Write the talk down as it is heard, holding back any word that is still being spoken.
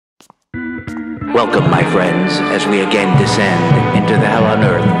Welcome, my friends, as we again descend into the hell on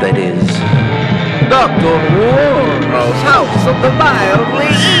earth that is Dr. Warno's House of the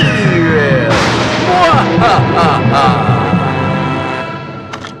Mildly Evil! Mwahaha!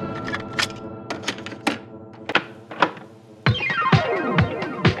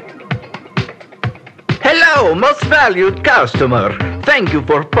 Hello, most valued customer. Thank you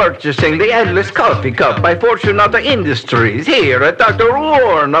for purchasing the Endless Coffee Cup by Fortunata Industries here at Dr.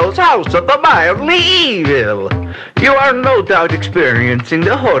 Warno's House of the Mildly Evil. You are no doubt experiencing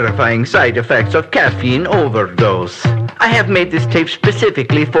the horrifying side effects of caffeine overdose. I have made this tape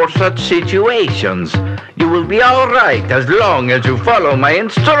specifically for such situations. You will be alright as long as you follow my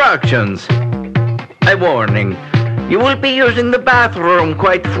instructions. A warning, you will be using the bathroom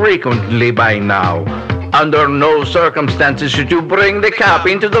quite frequently by now. Under no circumstances should you bring the cup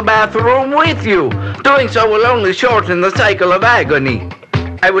into the bathroom with you. Doing so will only shorten the cycle of agony.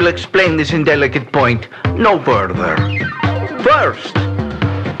 I will explain this indelicate point no further. First,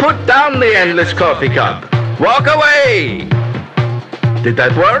 put down the Endless Coffee Cup. Walk away! Did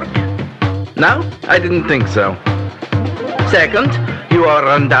that work? No? I didn't think so. Second, you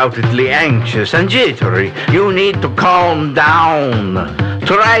are undoubtedly anxious and jittery. You need to calm down.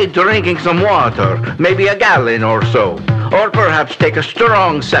 Try drinking some water, maybe a gallon or so. Or perhaps take a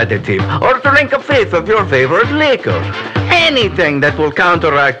strong sedative, or drink a fifth of your favorite liquor. Anything that will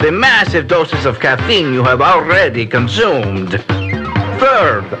counteract the massive doses of caffeine you have already consumed.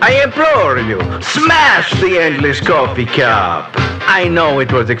 Third, I implore you, smash the Endless Coffee Cup. I know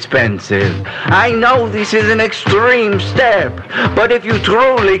it was expensive. I know this is an extreme step. But if you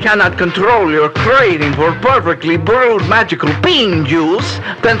truly cannot control your craving for perfectly brewed magical bean juice,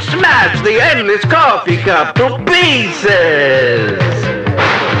 then smash the Endless Coffee Cup to pieces!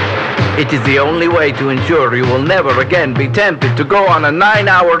 It is the only way to ensure you will never again be tempted to go on a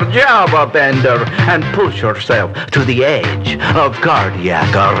 9-hour job upender and push yourself to the edge of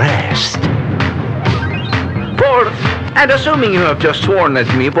cardiac arrest. Fourth, and assuming you have just sworn at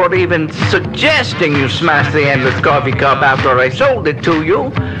me for even suggesting you smash the Endless Coffee Cup after I sold it to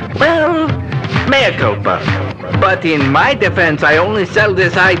you, well, mea culpa. But in my defense, I only sell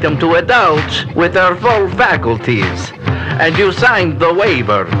this item to adults with their full faculties. And you signed the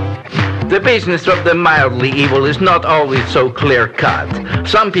waiver. The business of the mildly evil is not always so clear-cut.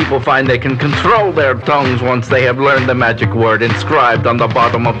 Some people find they can control their tongues once they have learned the magic word inscribed on the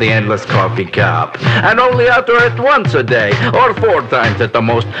bottom of the Endless Coffee Cup, and only utter it once a day, or 4 times at the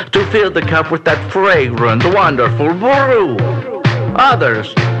most, to fill the cup with that fragrant, wonderful brew.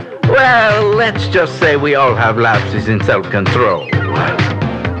 Others, well, let's just say we all have lapses in self-control.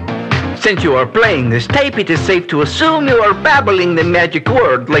 Since you are playing this tape, it is safe to assume you are babbling the magic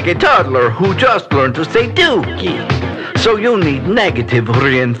word like a toddler who just learned to say dookie. So you need negative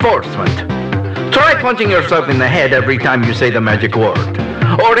reinforcement. Try punching yourself in the head every time you say the magic word,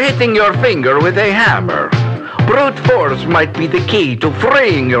 or hitting your finger with a hammer. Brute force might be the key to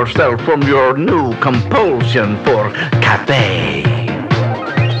freeing yourself from your new compulsion for cafe.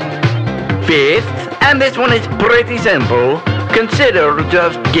 Fifth, and this one is pretty simple, consider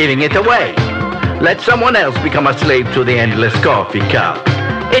just giving it away. Let someone else become a slave to the Endless Coffee Cup.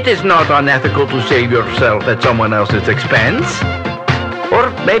 It is not unethical to save yourself at someone else's expense.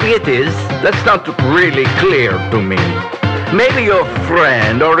 Or maybe it is. That's not really clear to me. Maybe your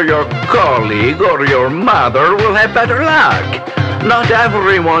friend or your colleague or your mother will have better luck. Not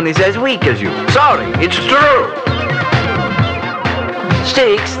everyone is as weak as you. Sorry, it's true.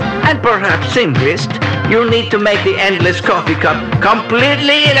 Sixth, and perhaps simplest, you need to make the Endless Coffee Cup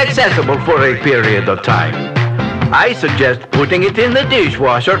completely inaccessible for a period of time. I suggest putting it in the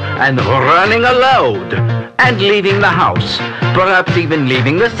dishwasher and running a load, and leaving the house, perhaps even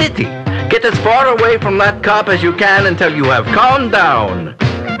leaving the city. Get as far away from that cup as you can until you have calmed down.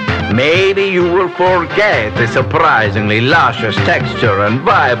 Maybe you will forget the surprisingly luscious texture and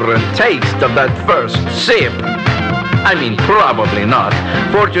vibrant taste of that first sip. I mean, probably not.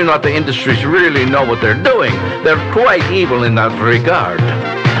 Fortunata Industries really know what they're doing. They're quite evil in that regard.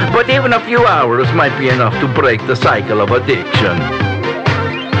 But even a few hours might be enough to break the cycle of addiction.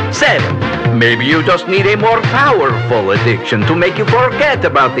 7. Maybe you just need a more powerful addiction to make you forget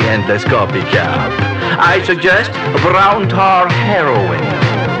about the Endless Coffee Cup. I suggest brown tar heroin.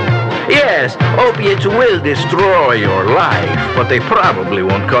 Yes, opiates will destroy your life, but they probably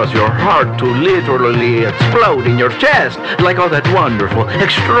won't cause your heart to literally explode in your chest like all that wonderful,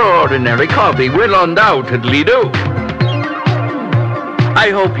 extraordinary coffee will undoubtedly do.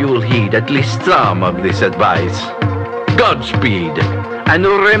 I hope you will heed at least some of this advice. Godspeed, and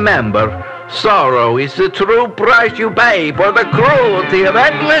remember, Sorrow is the true price you pay for the cruelty of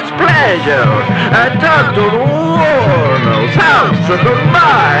endless pleasure. At Dr. Warno's House of the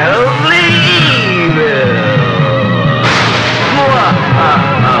Mildly Evil.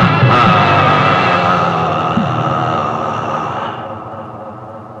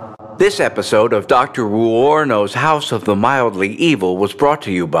 This episode of Dr. Ruorno's House of the Mildly Evil was brought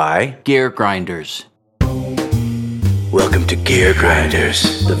to you by Gear Grinders. Welcome to Gear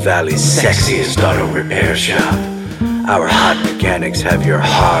Grinders, the Valley's sexiest auto repair shop. Our hot mechanics have your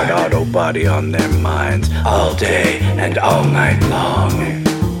hard auto body on their minds all day and all night long.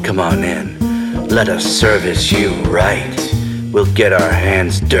 Come on in, let us service you right. We'll get our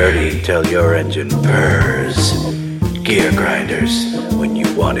hands dirty till your engine purrs. Gear Grinders, when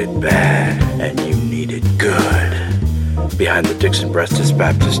you want it bad and you need it good. Behind the Dixon Brestis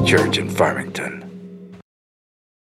Baptist Church in Farmington.